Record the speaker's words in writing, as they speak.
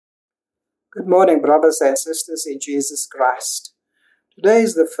Good morning, brothers and sisters in Jesus Christ. Today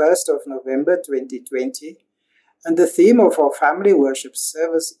is the 1st of November 2020, and the theme of our family worship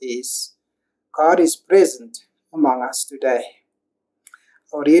service is God is present among us today.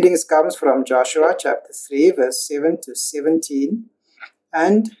 Our readings comes from Joshua chapter 3, verse 7 to 17,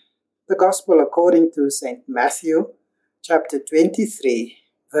 and the Gospel according to St. Matthew chapter 23,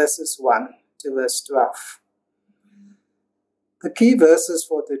 verses 1 to verse 12. The key verses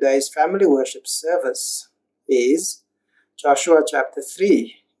for today's family worship service is Joshua chapter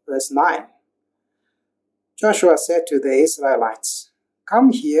 3, verse 9. Joshua said to the Israelites,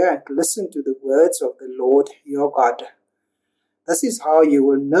 "Come here and listen to the words of the Lord your God. This is how you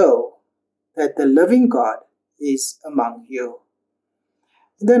will know that the living God is among you."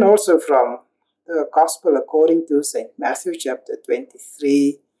 And then also from the Gospel according to St. Matthew chapter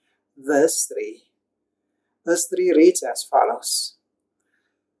 23, verse 3. Verse 3 reads as follows: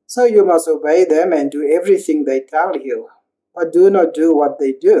 "So you must obey them and do everything they tell you, but do not do what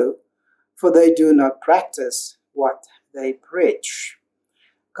they do, for they do not practice what they preach."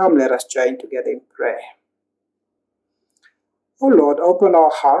 Come, let us join together in prayer. O Lord, open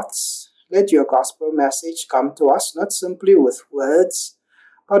our hearts. Let your gospel message come to us not simply with words,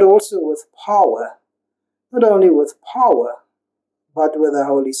 but also with power. Not only with power, but with the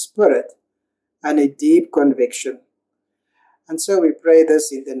Holy Spirit and a deep conviction. And so we pray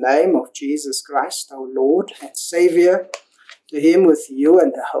this in the name of Jesus Christ, our Lord and Savior. To him with you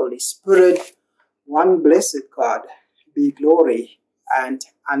and the Holy Spirit, one blessed God, be glory and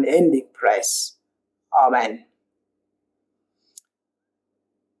unending praise. Amen.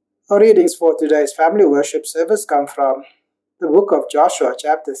 Our readings for today's family worship service come from the book of Joshua,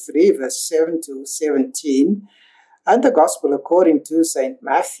 chapter 3, verse 7 to 17, and the Gospel according to St.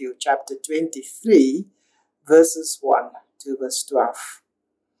 Matthew, chapter 23, verses 1 to verse 12.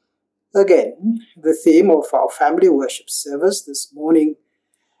 Again, the theme of our family worship service this morning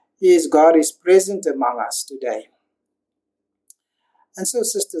is God is present among us today. And so,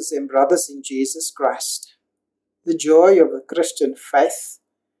 sisters and brothers in Jesus Christ, the joy of the Christian faith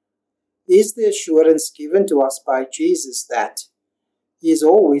is the assurance given to us by Jesus that He is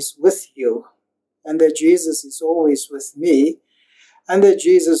always with you, and that Jesus is always with me, and that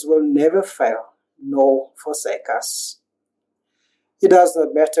Jesus will never fail nor forsake us. It does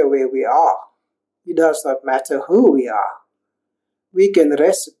not matter where we are. It does not matter who we are. We can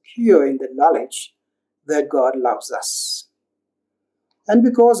rest secure in the knowledge that God loves us. And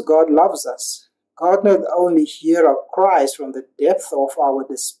because God loves us, God not only hears our cries from the depth of our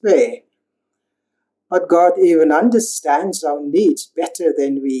despair, but God even understands our needs better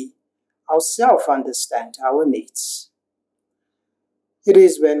than we ourselves understand our needs. It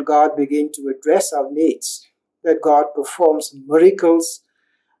is when God begins to address our needs that God performs miracles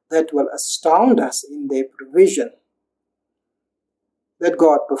that will astound us in their provision. That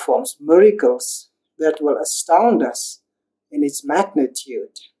God performs miracles that will astound us in its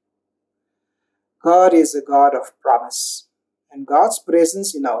magnitude. God is a God of promise, and God's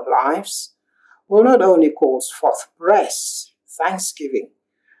presence in our lives will not only call forth praise, thanksgiving,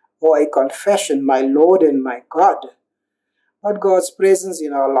 or a confession, "My Lord and my God," but God's presence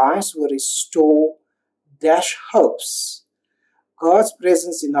in our lives will restore hopes. God's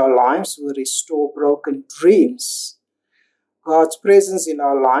presence in our lives will restore broken dreams. God's presence in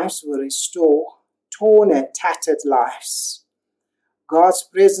our lives will restore torn and tattered lives. God's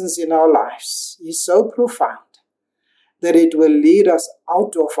presence in our lives is so profound that it will lead us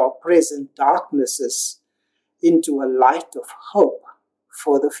out of our present darknesses into a light of hope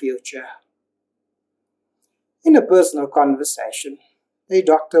for the future. In a personal conversation, a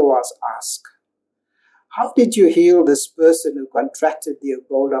doctor was asked, "How did you heal this person who contracted the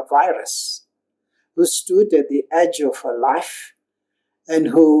Ebola virus, who stood at the edge of her life and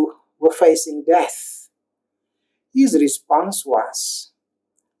who were facing death?" His response was,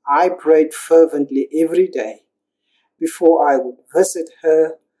 "I prayed fervently every day before I would visit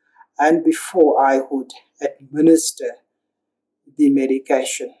her and before I would administer the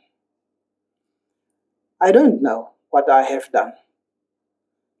medication. I don't know what I have done,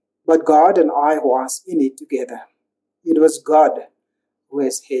 but God and I was in it together. It was God who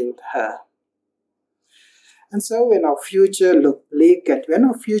has healed her." And so when our future looked bleak and when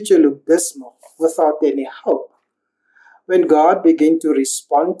our future looked dismal, without any hope, when God began to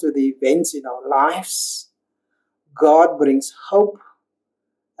respond to the events in our lives, God brings hope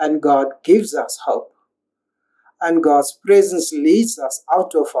and God gives us hope. And God's presence leads us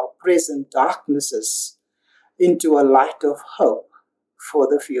out of our present darknesses into a light of hope for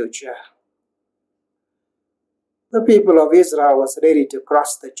the future. The people of Israel was ready to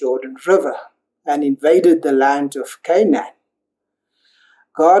cross the Jordan River and invaded the land of Canaan.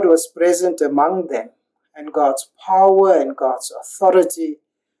 God was present among them, and God's power and God's authority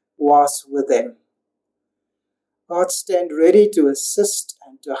was with them. God stand ready to assist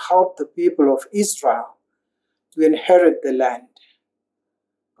and to help the people of Israel to inherit the land.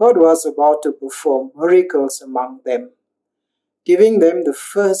 God was about to perform miracles among them, giving them the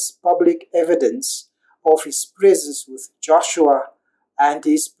first public evidence of his presence with Joshua and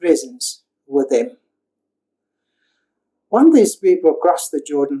his presence with them. When these people crossed the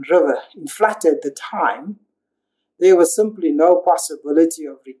Jordan River in flood at the time, there was simply no possibility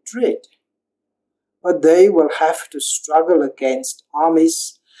of retreat. But they will have to struggle against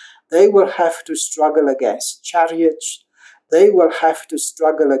armies. They will have to struggle against chariots. They will have to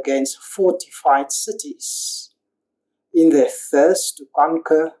struggle against fortified cities in their thirst to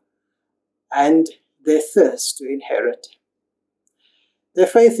conquer and their thirst to inherit. Their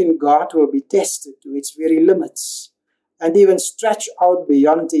faith in God will be tested to its very limits and even stretch out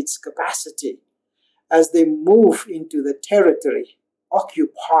beyond its capacity as they move into the territory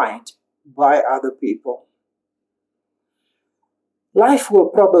occupied by other people. Life will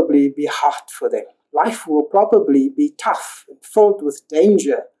probably be hard for them. Life will probably be tough and filled with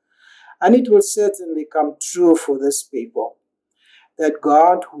danger. And it will certainly come true for this people that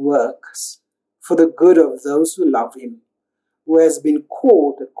God works for the good of those who love him, who has been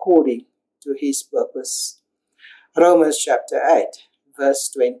called according to his purpose. Romans chapter 8, verse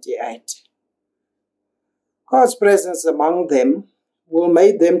 28. God's presence among them will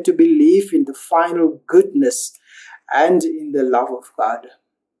make them to believe in the final goodness and in the love of God.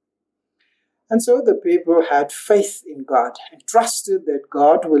 And so the people had faith in God and trusted that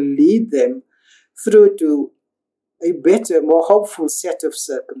God will lead them through to a better, more hopeful set of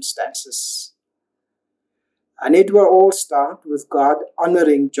circumstances. And it will all start with God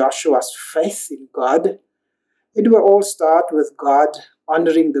honoring Joshua's faith in God. It will all start with God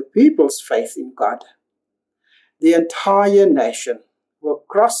honoring the people's faith in God. The entire nation will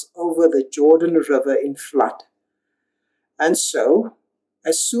cross over the Jordan River in flood. And so,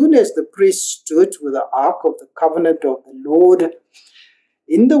 as soon as the priest stood with the ark of the covenant of the Lord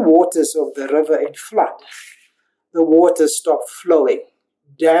in the waters of the river in flood, the water stopped flowing,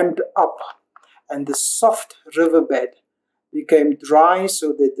 dammed up, and the soft riverbed became dry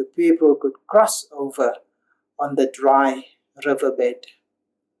so that the people could cross over on the dry riverbed.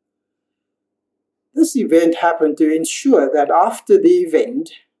 This event happened to ensure that after the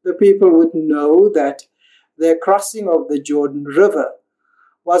event, the people would know that their crossing of the Jordan River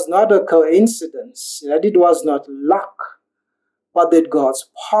was not a coincidence, that it was not luck, but that God's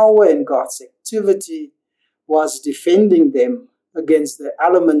power and God's activity was defending them against the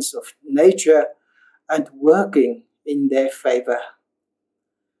elements of nature and working in their favor.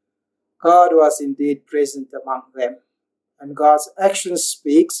 God was indeed present among them, and God's action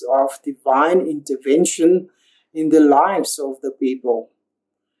speaks of divine intervention in the lives of the people.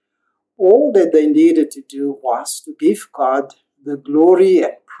 All that they needed to do was to give God the glory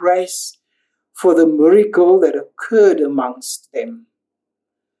and praise for the miracle that occurred amongst them.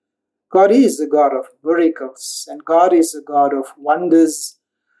 God is a God of miracles, and God is a God of wonders,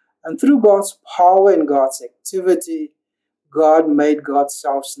 and through God's power and God's activity, God made God's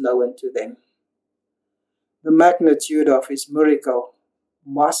self known to them. The magnitude of his miracle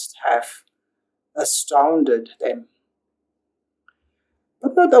must have astounded them.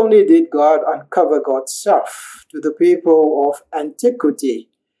 But not only did God uncover God's self to the people of antiquity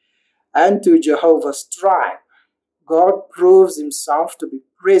and to Jehovah's tribe, God proves himself to be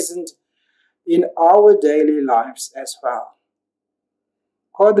present in our daily lives as well.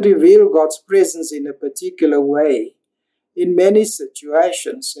 God revealed God's presence in a particular way in many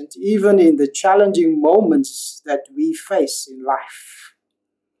situations and even in the challenging moments that we face in life.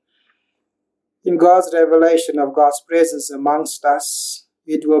 In God's revelation of God's presence amongst us,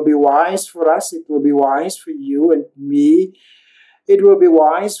 it will be wise for us, it will be wise for you and me, it will be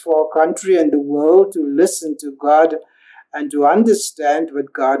wise for our country and the world to listen to God and to understand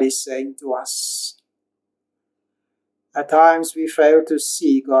what God is saying to us. At times we fail to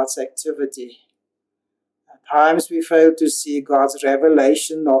see God's activity. At times we fail to see God's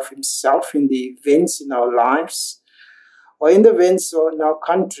revelation of himself in the events in our lives, or in the events in our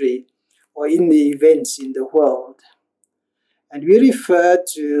country, or in the events in the world. And we refer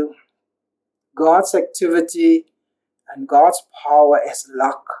to God's activity and God's power as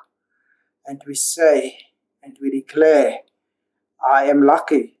luck. And we say and we declare, I am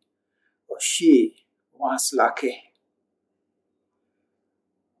lucky, or she was lucky.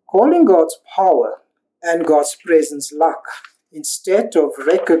 Calling God's power and God's presence lack. Instead of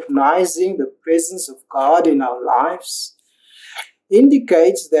recognizing the presence of God in our lives,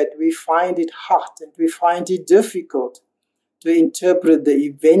 indicates that we find it hard and we find it difficult to interpret the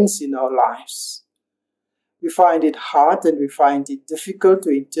events in our lives. We find it hard and we find it difficult to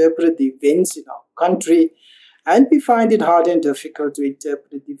interpret the events in our country, and we find it hard and difficult to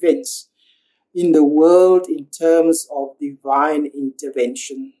interpret events in the world in terms of divine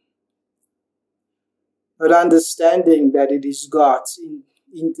intervention. But understanding that it is God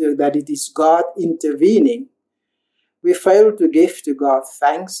intervening, we fail to give to God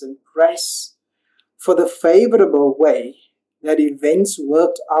thanks and praise for the favorable way that events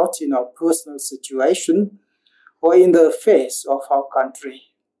worked out in our personal situation or in the affairs of our country.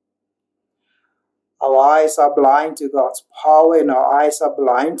 Our eyes are blind to God's power, and our eyes are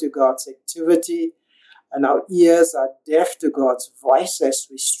blind to God's activity, and our ears are deaf to God's voice as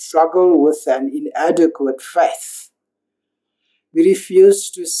we struggle with an inadequate faith. We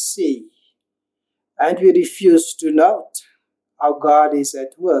refuse to see, and we refuse to note how God is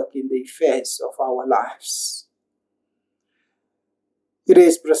at work in the affairs of our lives. It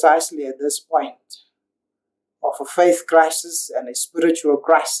is precisely at this point of a faith crisis and a spiritual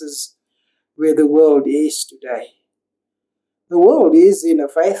crisis where the world is today. The world is in a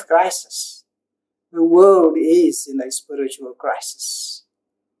faith crisis. The world is in a spiritual crisis.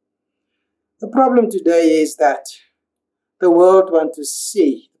 The problem today is that the world wants to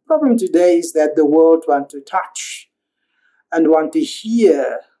see. The problem today is that the world wants to touch and want to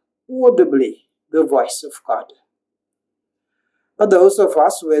hear audibly the voice of God. But those of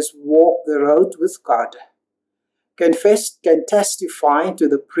us who has walked the road with God can testify to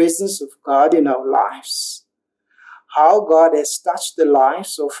the presence of God in our lives, how God has touched the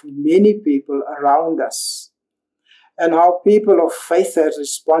lives of many people around us, and how people of faith have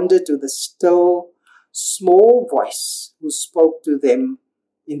responded to the still, small voice who spoke to them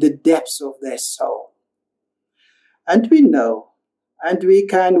in the depths of their soul. And we know, and we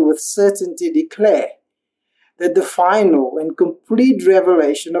can with certainty declare, that the final and complete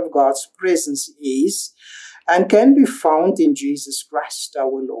revelation of God's presence is and can be found in Jesus Christ our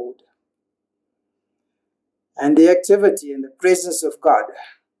Lord. And the activity and the presence of God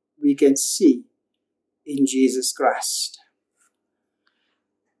we can see in Jesus Christ.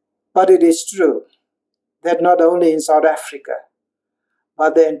 But it is true that not only in South Africa,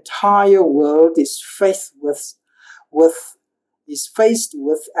 but the entire world is faced with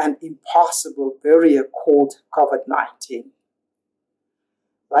an impossible barrier called COVID-19.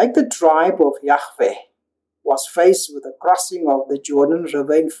 Like the tribe of Yahweh was faced with the crossing of the Jordan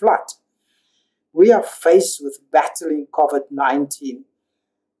River in flood, we are faced with battling COVID-19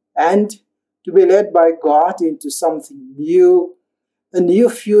 and to be led by God into something new, a new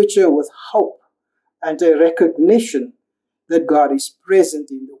future with hope and a recognition that God is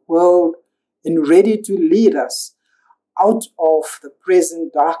present in the world and ready to lead us out of the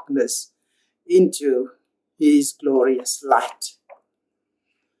present darkness into His glorious light.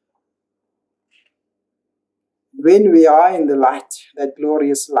 When we are in the light, that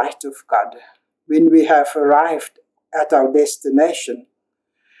glorious light of God, when we have arrived at our destination,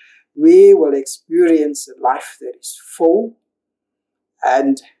 we will experience a life that is full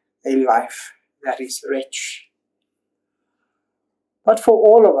and a life that is rich. But for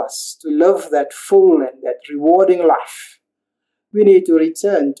all of us to live that full and that rewarding life, we need to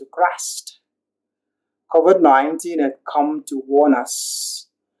return to Christ. COVID-19 had come to warn us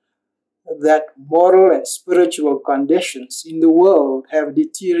that moral and spiritual conditions in the world have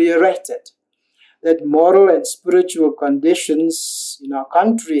deteriorated, that moral and spiritual conditions in our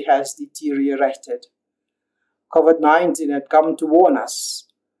country has deteriorated. COVID-19 had come to warn us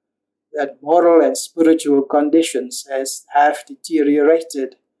that moral and spiritual conditions have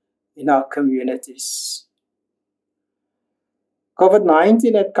deteriorated in our communities.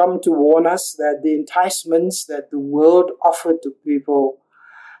 COVID-19 had come to warn us that the enticements that the world offered to people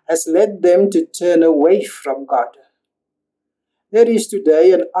has led them to turn away from God. There is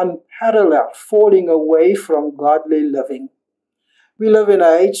today an unparalleled falling away from godly living. We live in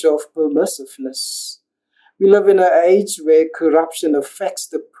an age of permissiveness. We live in an age where corruption affects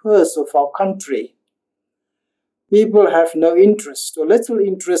the purse of our country. People have no interest or little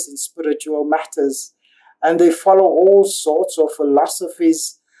interest in spiritual matters, and they follow all sorts of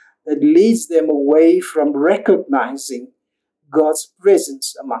philosophies that leads them away from recognizing God's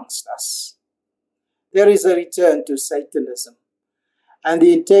presence amongst us. There is a return to Satanism, and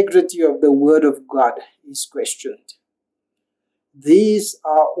the integrity of the Word of God is questioned. These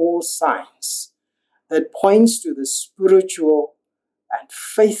are all signs that points to the spiritual and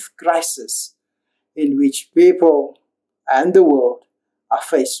faith crisis in which people and the world are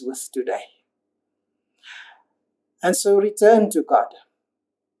faced with today. And so return to God,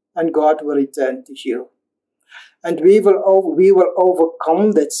 and God will return to you. And we will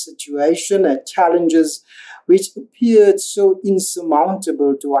overcome that situation and challenges which appeared so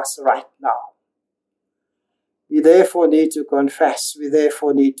insurmountable to us right now. We therefore need to confess, we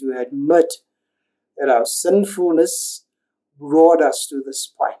therefore need to admit that our sinfulness brought us to this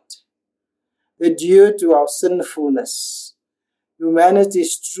point. That due to our sinfulness,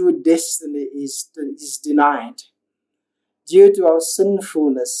 humanity's true destiny is denied. Due to our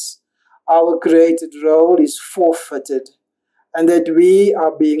sinfulness, our created role is forfeited, and that we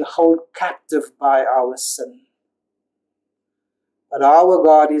are being held captive by our sin. But our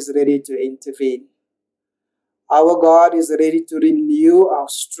God is ready to intervene. Our God is ready to renew our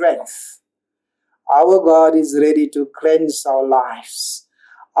strength. Our God is ready to cleanse our lives.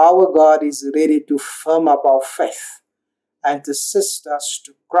 Our God is ready to firm up our faith and to assist us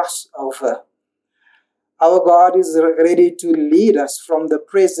to cross over. Our God is ready to lead us from the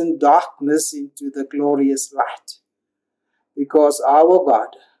present darkness into the glorious light. Because our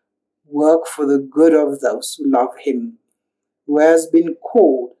God works for the good of those who love Him, who has been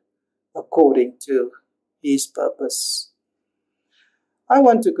called according to His purpose. I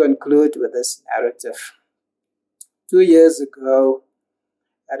want to conclude with this narrative. 2 years ago,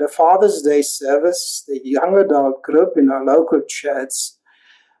 at a Father's Day service, the young adult group in our local church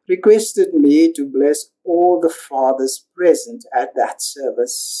requested me to bless all the fathers present at that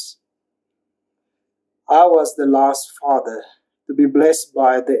service. I was the last father to be blessed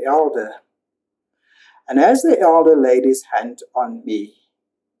by the elder. And as the elder laid his hand on me,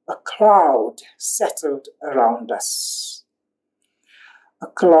 a cloud settled around us. A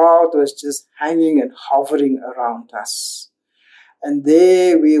cloud was just hanging and hovering around us. And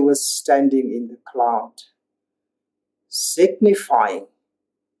there we were standing in the cloud, signifying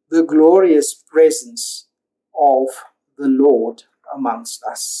the glorious presence of the Lord amongst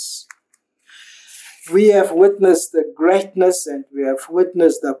us. We have witnessed the greatness and we have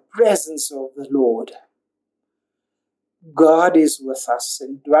witnessed the presence of the Lord. God is with us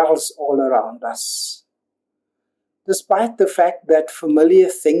and dwells all around us. Despite the fact that familiar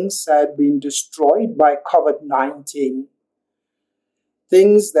things had been destroyed by COVID-19,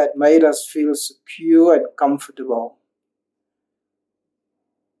 things that made us feel secure and comfortable,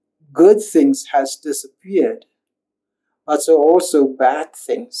 good things has disappeared, but so also bad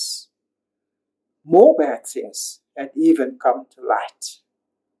things. More bad things had even come to light.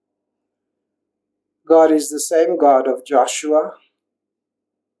 God is the same God of Joshua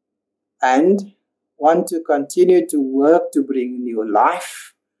and want to continue to work to bring new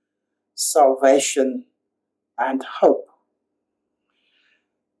life, salvation, and hope.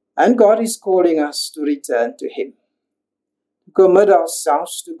 And God is calling us to return to Him, to commit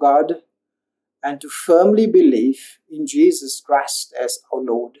ourselves to God, and to firmly believe in Jesus Christ as our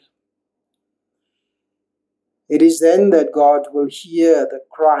Lord. It is then that God will hear the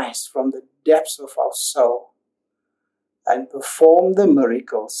cries from the depths of our soul and perform the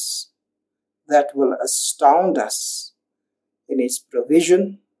miracles that will astound us in its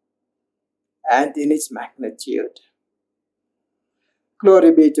provision and in its magnitude.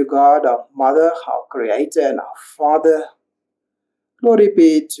 Glory be to God, our Mother, our Creator, and our Father. Glory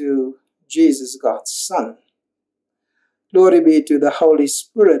be to Jesus, God's Son. Glory be to the Holy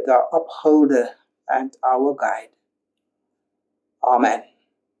Spirit, our upholder and our guide. Amen.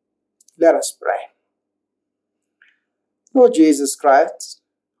 Let us pray. Lord Jesus Christ,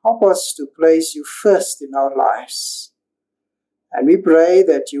 help us to place you first in our lives. And we pray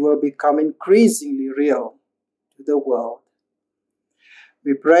that you will become increasingly real to the world.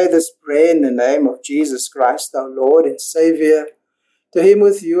 We pray this prayer in the name of Jesus Christ, our Lord and Savior. To Him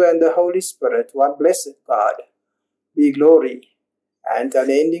with you and the Holy Spirit, one blessed God, be glory and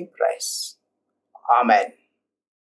unending praise. Amen.